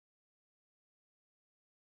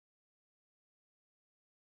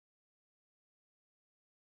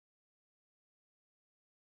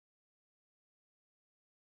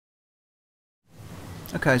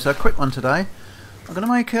Okay, so a quick one today. I'm going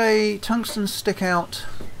to make a tungsten stick out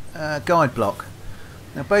guide block.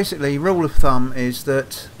 Now basically, rule of thumb is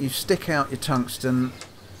that you stick out your tungsten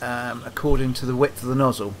according to the width of the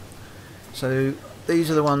nozzle. So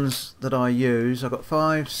these are the ones that I use. I've got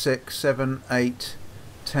 5, 6, 7, 8,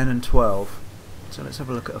 10 and 12. So let's have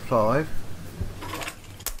a look at a 5.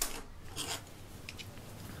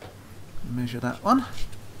 Measure that one.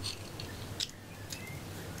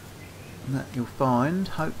 And that you'll find,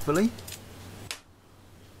 hopefully.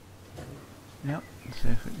 Yep, let's see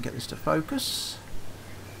if we can get this to focus.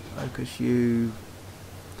 Focus you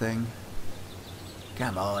thing.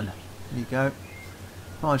 Come on. There you go.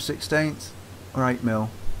 5/16 or 8mm.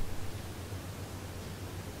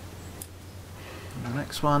 And the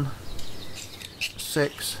next one,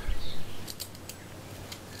 6.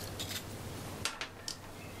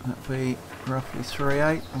 That'll be roughly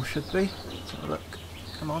 3/8, or should be. Let's have a look.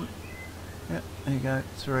 Come on. Yep, there you go.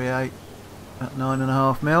 3/8, about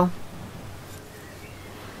 9.5mm.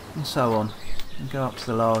 And so on. And go up to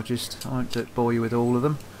the largest. I won't bore you with all of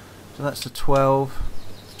them. So that's the 12.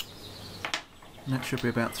 And that should be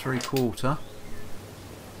about 3/4,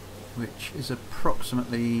 which is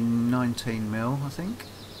approximately 19mm, I think.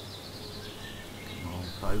 Come on,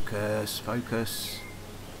 focus, focus.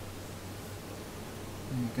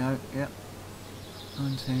 There you go, yep.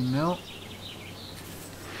 19mm.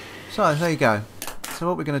 So there you go. So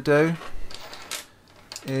what we're going to do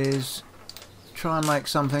is try and make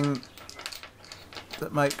something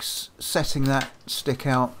that makes setting that stick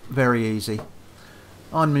out very easy.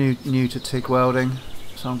 I'm new to TIG welding,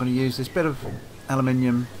 so I'm going to use this bit of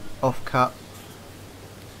aluminium offcut,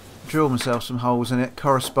 drill myself some holes in it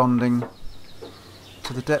corresponding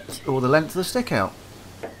to the depth or the length of the stick out.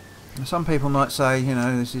 And some people might say, you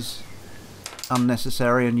know, this is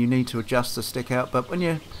unnecessary and you need to adjust the stick out, but when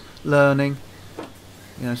you're learning,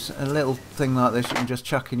 you know, a little thing like this you can just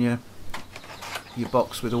chuck in your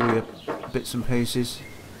box with all your bits and pieces.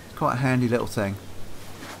 It's quite a handy little thing.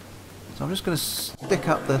 So I'm just going to stick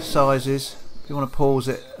up the sizes. If you want to pause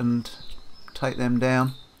it and take them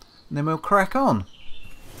down, and then we'll crack on.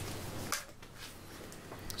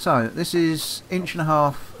 So this is 1.5 inches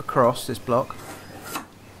across, this block.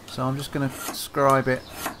 So I'm just going to scribe it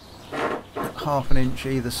at 1/2 inch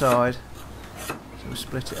either side. So we'll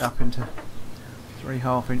split it up into 3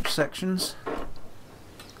 1/2 inch sections.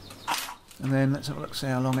 And then let's have a look, see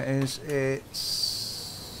how long it is.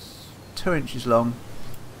 It's 2 inches long.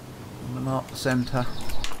 I'm going to mark the centre.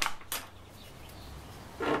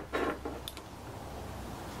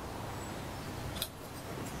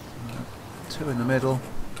 2 in the middle.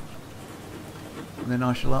 And then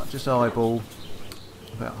I shall just eyeball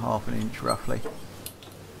about 1/2 inch roughly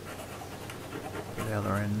for the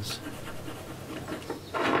other ends.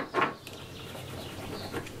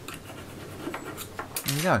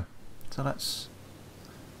 There you go. So that's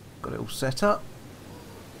got it all set up.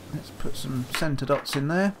 Let's put some centre dots in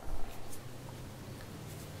there.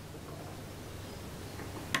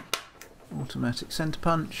 Automatic centre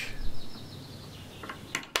punch.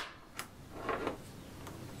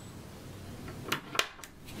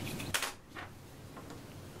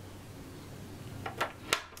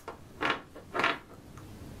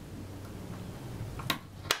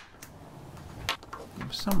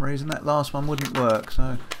 For some reason that last one wouldn't work,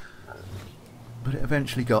 so but it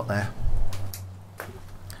eventually got there.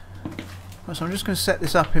 Right, so I'm just going to set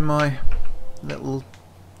this up in my little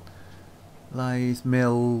lathe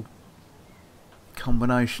mill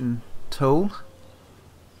combination tool.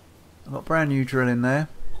 I've got a brand new drill in there,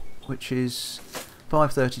 which is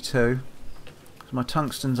 532. So my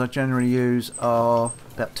tungstens I generally use are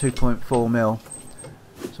about 2.4mm.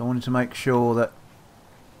 So I wanted to make sure that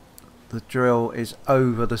the drill is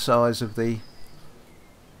over the size of the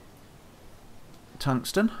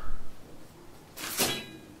tungsten.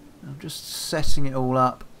 I'm just setting it all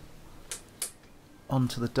up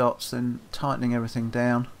onto the dots, then tightening everything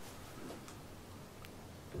down.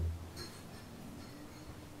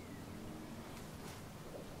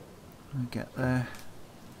 And get there.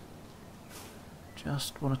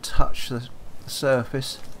 Just want to touch the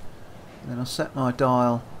surface. And then I'll set my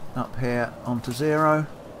dial up here onto 0.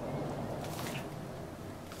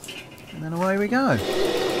 And then away we go. So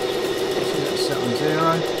that's set on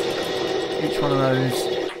 0. Each one of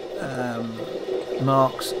those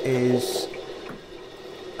marks is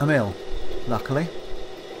a mil, luckily.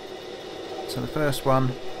 So the first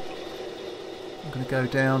one, I'm going to go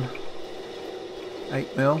down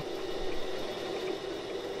 8mm.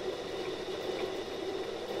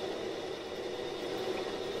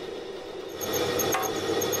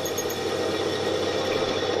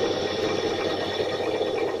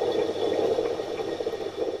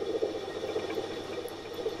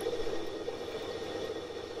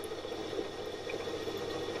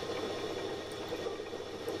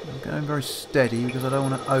 going very steady because I don't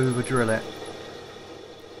want to over drill it.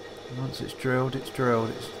 Once it's drilled, it's drilled.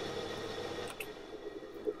 It's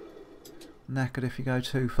knackered if you go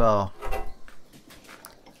too far.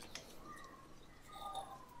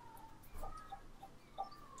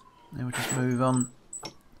 Now we'll just move on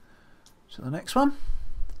to the next one,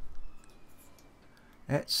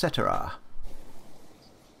 etc.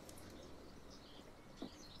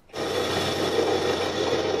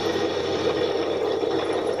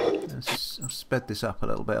 I've sped this up a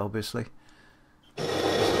little bit, obviously.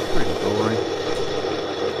 It's pretty boring.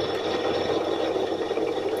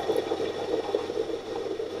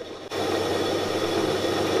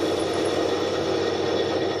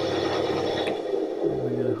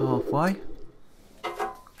 We're halfway.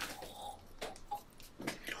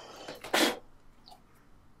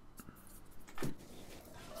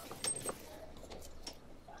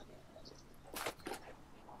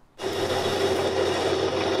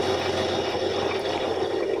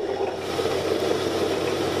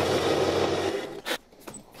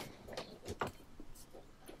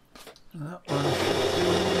 That one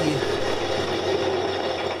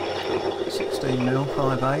should be 16 mil,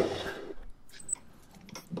 5/8,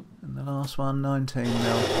 and the last one 19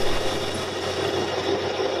 mil.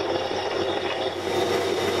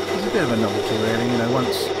 It's a bit of a novelty, really. You know,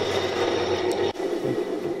 once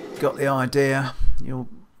you've got the idea, you'll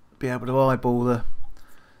be able to eyeball the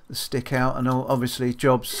stick out, and obviously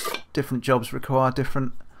different jobs require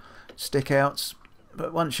different stick outs.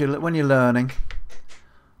 But when you're learning,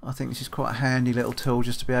 I think this is quite a handy little tool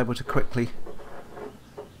just to be able to quickly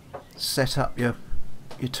set up your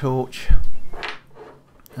torch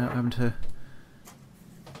without having to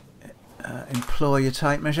employ your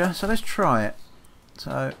tape measure. So let's try it.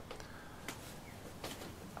 So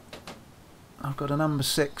I've got a number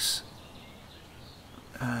 6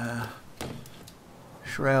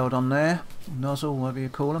 shroud on there, nozzle, whatever you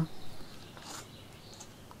call them.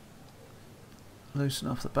 Loosen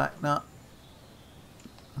off the back nut.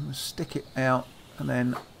 I'm going to stick it out, and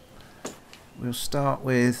then we'll start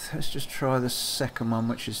with, let's just try the second one,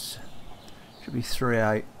 which should be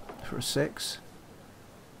 3/8 for a 6.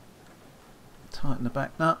 Tighten the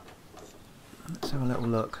back nut. Let's have a little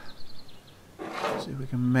look. See if we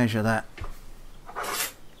can measure that.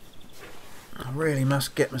 I really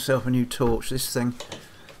must get myself a new torch. This thing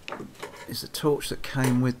is the torch that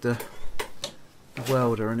came with the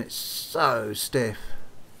welder, and it's so stiff.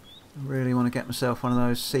 I really want to get myself one of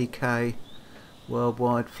those CK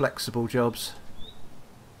worldwide flexible jobs.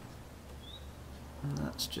 And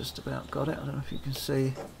that's just about got it. I don't know if you can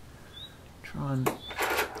see. Try and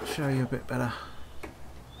show you a bit better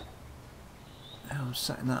how I'm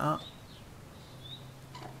setting that up.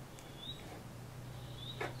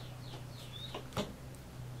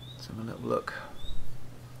 Let's have a little look.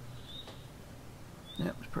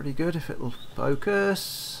 Yep, it's pretty good if it'll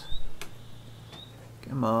focus.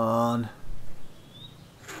 Come on.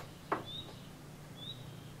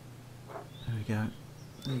 There we go.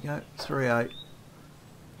 There you go. 3/8.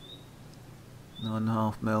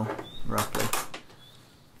 9.5 mil, roughly.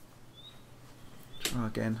 Try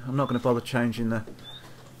again. I'm not going to bother changing the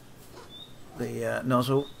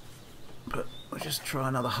nozzle, but we'll just try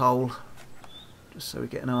another hole, just so we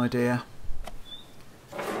get an idea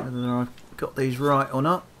whether I've got these right or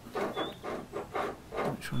not.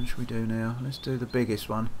 Which one should we do now? Let's do the biggest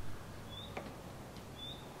one.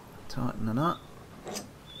 Tighten the nut.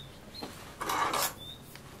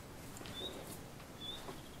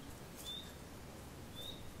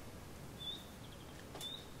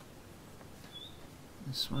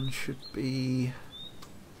 This one should be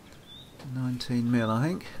 19 mil, I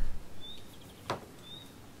think.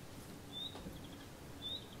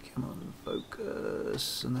 Come on,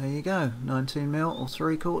 focus. And there you go. 19 mil or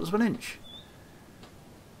 3/4 of an inch.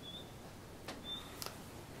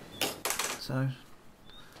 So,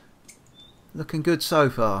 looking good so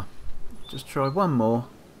far. Just try one more.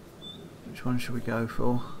 Which one should we go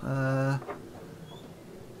for?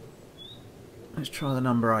 Let's try the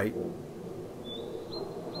number 8.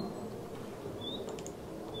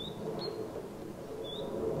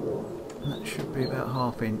 That should be about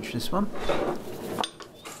 1/2 inch, this one.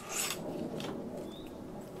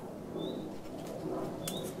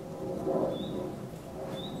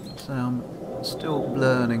 So I'm still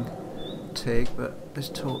learning TIG, but this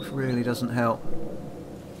torch really doesn't help.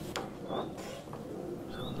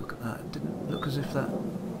 So look at that. It didn't look as if that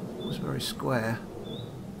was very square,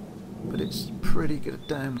 but it's pretty good,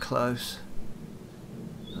 damn close.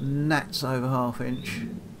 And that's over 1/2 inch.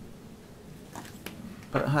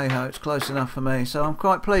 But hey ho, it's close enough for me, so I'm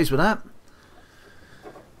quite pleased with that.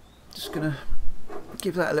 Just gonna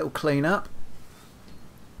give that a little clean up,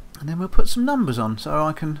 and then we'll put some numbers on so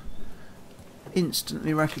I can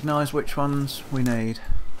instantly recognise which ones we need.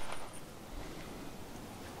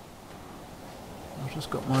 I've just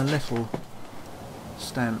got my little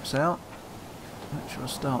stamps out. Make sure I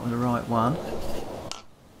start with the right one.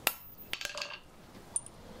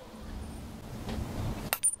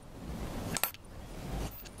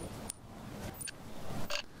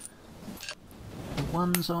 The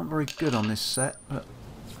ones aren't very good on this set, but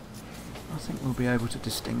I think we'll be able to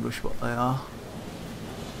distinguish what they are.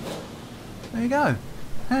 There you go.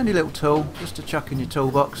 Handy little tool, just to chuck in your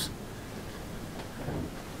toolbox.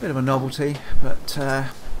 Bit of a novelty, but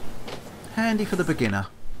handy for the beginner.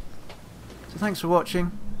 So thanks for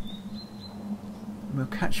watching. We'll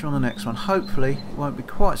catch you on the next one. Hopefully it won't be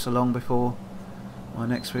quite so long before my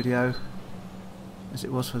next video as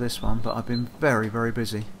it was for this one, but I've been very, very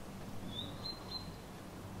busy.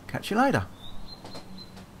 Catch you later.